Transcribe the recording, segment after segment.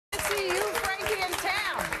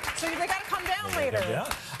they got to come down later.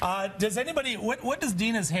 Yeah. Does anybody, what does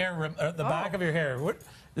Dina's hair, the back of your hair,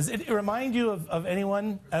 does it remind you of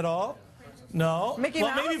anyone at all? No? Mickey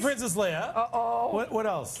Mouse? Maybe Princess Leia. Uh-oh. What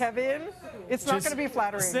else? Kevin? It's not going to be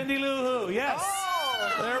flattering. Cindy Lou Who, yes. Oh.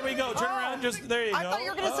 There we go. Turn around, there you go. I thought you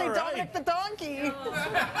were going to say Dominic the Donkey.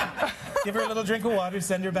 Give her a little drink of water,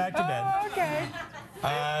 send her back to bed. Oh, okay.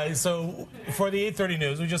 So for the 8:30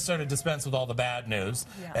 news, we just sort of dispense with all the bad news,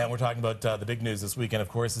 and we're talking about the big news this weekend. Of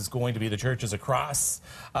course, is going to be the churches across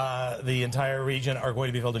the entire region are going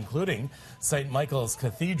to be filled, including St. Michael's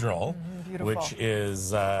Cathedral, which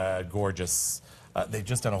is gorgeous. They've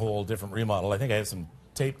just done a whole different remodel. I think I have some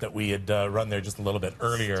tape that we had run there just a little bit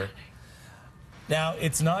earlier. Now,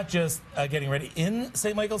 it's not just getting ready in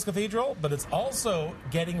St. Michael's Cathedral, but it's also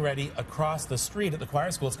getting ready across the street at the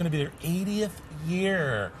choir school. It's going to be their 80th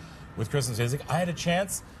year with Christmas music. I had a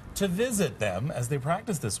chance to visit them as they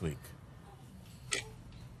practice this week.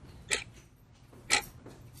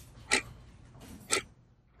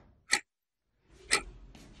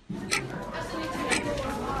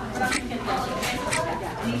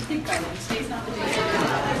 Thank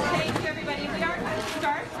you, everybody. We are going to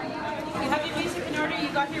start. You have your music in order. You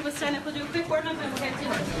got here with stand up. We'll do a quick warm up and we'll get to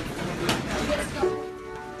it.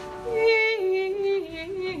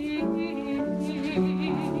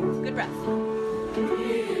 Good breath.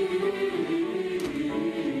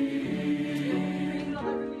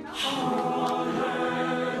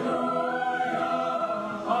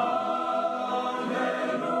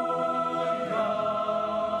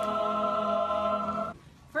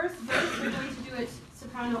 First verse, we're going to do it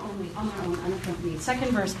soprano only, on their own, unaccompanied.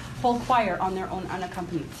 Second verse, whole choir on their own,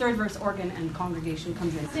 unaccompanied. Third verse, organ and congregation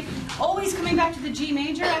comes in. Always coming back to the G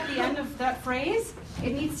major at the end of that phrase.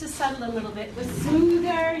 It needs to settle a little bit. The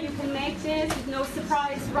smoother you can make this, with no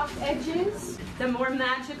surprise rough edges, the more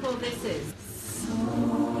magical this is.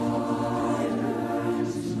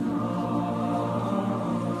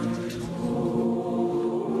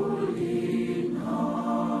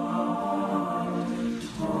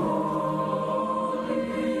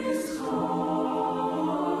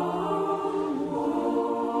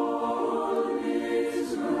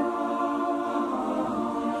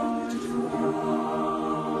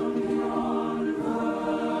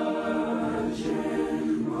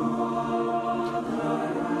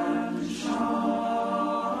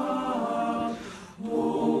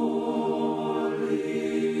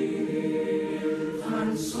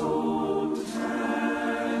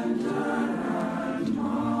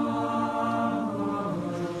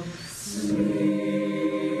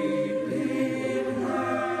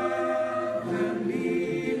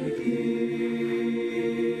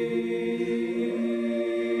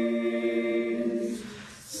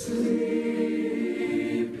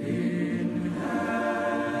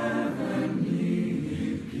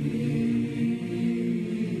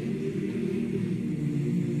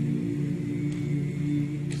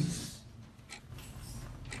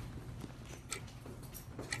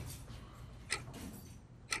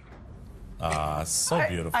 So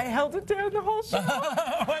beautiful. I held it down the whole show.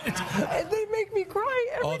 And they make me cry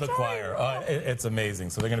every time. The choir. It's amazing.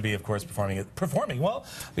 So they're going to be, of course, performing. Well,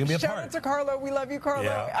 they're going to be a Shout part. out to Carla. We love you, Carla.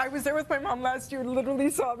 Yeah. I was there with my mom last year, literally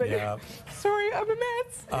sobbing. Yeah. Sorry, I'm a mess.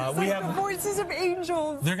 It's we like have the voices of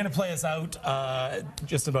angels. They're going to play us out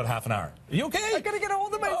just about half an hour. Are you okay? I got to get a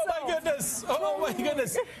hold of myself. Oh, my goodness. Oh, my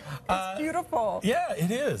goodness. It's beautiful. Yeah, it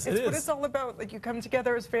is. It's what it's all about. Like, you come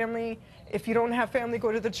together as family. If you don't have family,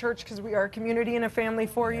 go to the church because we are a community and a family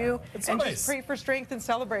for you. It's so and nice. Just pray for strength and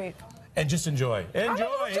celebrate. And just enjoy. Enjoy. I'm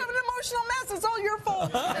an emotional mess. It's all your fault.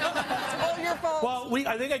 It's all your fault. Well,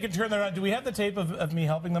 I think I can turn that on. Do we have the tape of me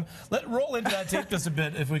helping them? Roll into that tape just a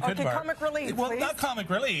bit, if we could, Okay, Barb. comic relief, Well, please. not comic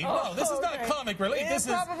relief. No, this is not comic relief. It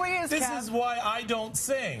probably is, This Kev. is why I don't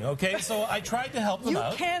sing, okay? So I tried to help them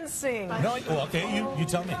out. You can sing. No, well, okay, you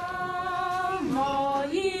tell me. Come, all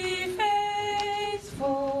ye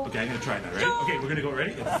faithful. Okay, I'm going to try that, ready? Okay, we're going to go,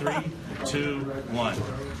 ready? In 3, 2, 1.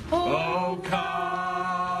 Oh,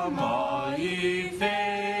 come, all ye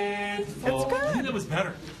faithful. That's good. I think that was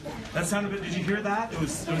better. That sounded good. Did you hear that? It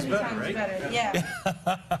was better, right? Yeah.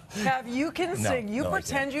 Have you can sing. You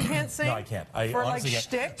pretend you can't sing. No, I can't. I for like honestly can't.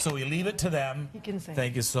 shtick. So we leave it to them. He can sing.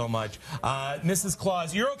 Thank you so much. Mrs.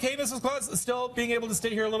 Claus, you're okay, Mrs. Claus? Still being able to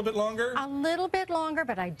stay here a little bit longer? A little bit longer,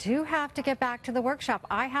 but I do have to get back to the workshop.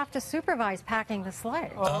 I have to supervise packing the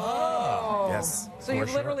sleigh. Oh. Yes. So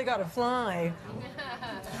you've literally got to fly.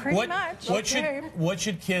 Pretty much. What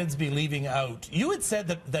should kids be leaving out? You had said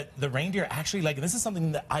that the reindeer actually like, and this is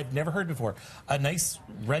something that I've never heard before, a nice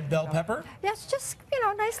red bell pepper? Yes, just,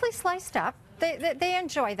 nicely sliced up. They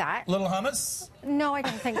enjoy that. Little hummus? No, I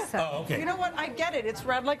don't think so. Oh, okay. You know what? I get it. It's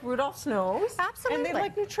red like Rudolph's nose. Absolutely. And they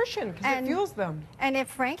like nutrition because it fuels them. And if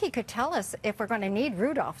Frankie could tell us if we're going to need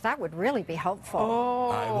Rudolph, that would really be helpful. Oh.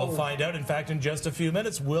 I will find out. In fact, in just a few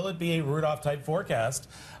minutes, will it be a Rudolph-type forecast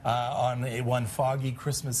on one foggy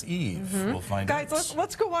Christmas Eve? We'll find out. Guys,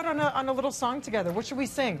 let's go out on a little song together. What should we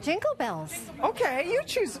sing? Jingle bells. Okay, you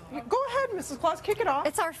choose. Go ahead, Mrs. Claus. Kick it off.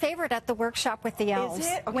 It's our favorite at the workshop with the elves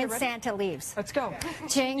it? Okay, when ready? Santa leaves. Let's go.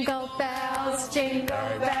 Jingle bells, jingle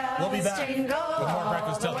bells. We'll be back jingle with more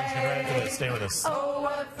Breakfast all the Television right after way. this. Stay with us. Oh,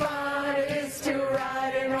 what fun it is to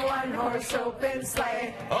ride in a one-horse open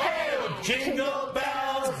sleigh. Oh, jingle bells!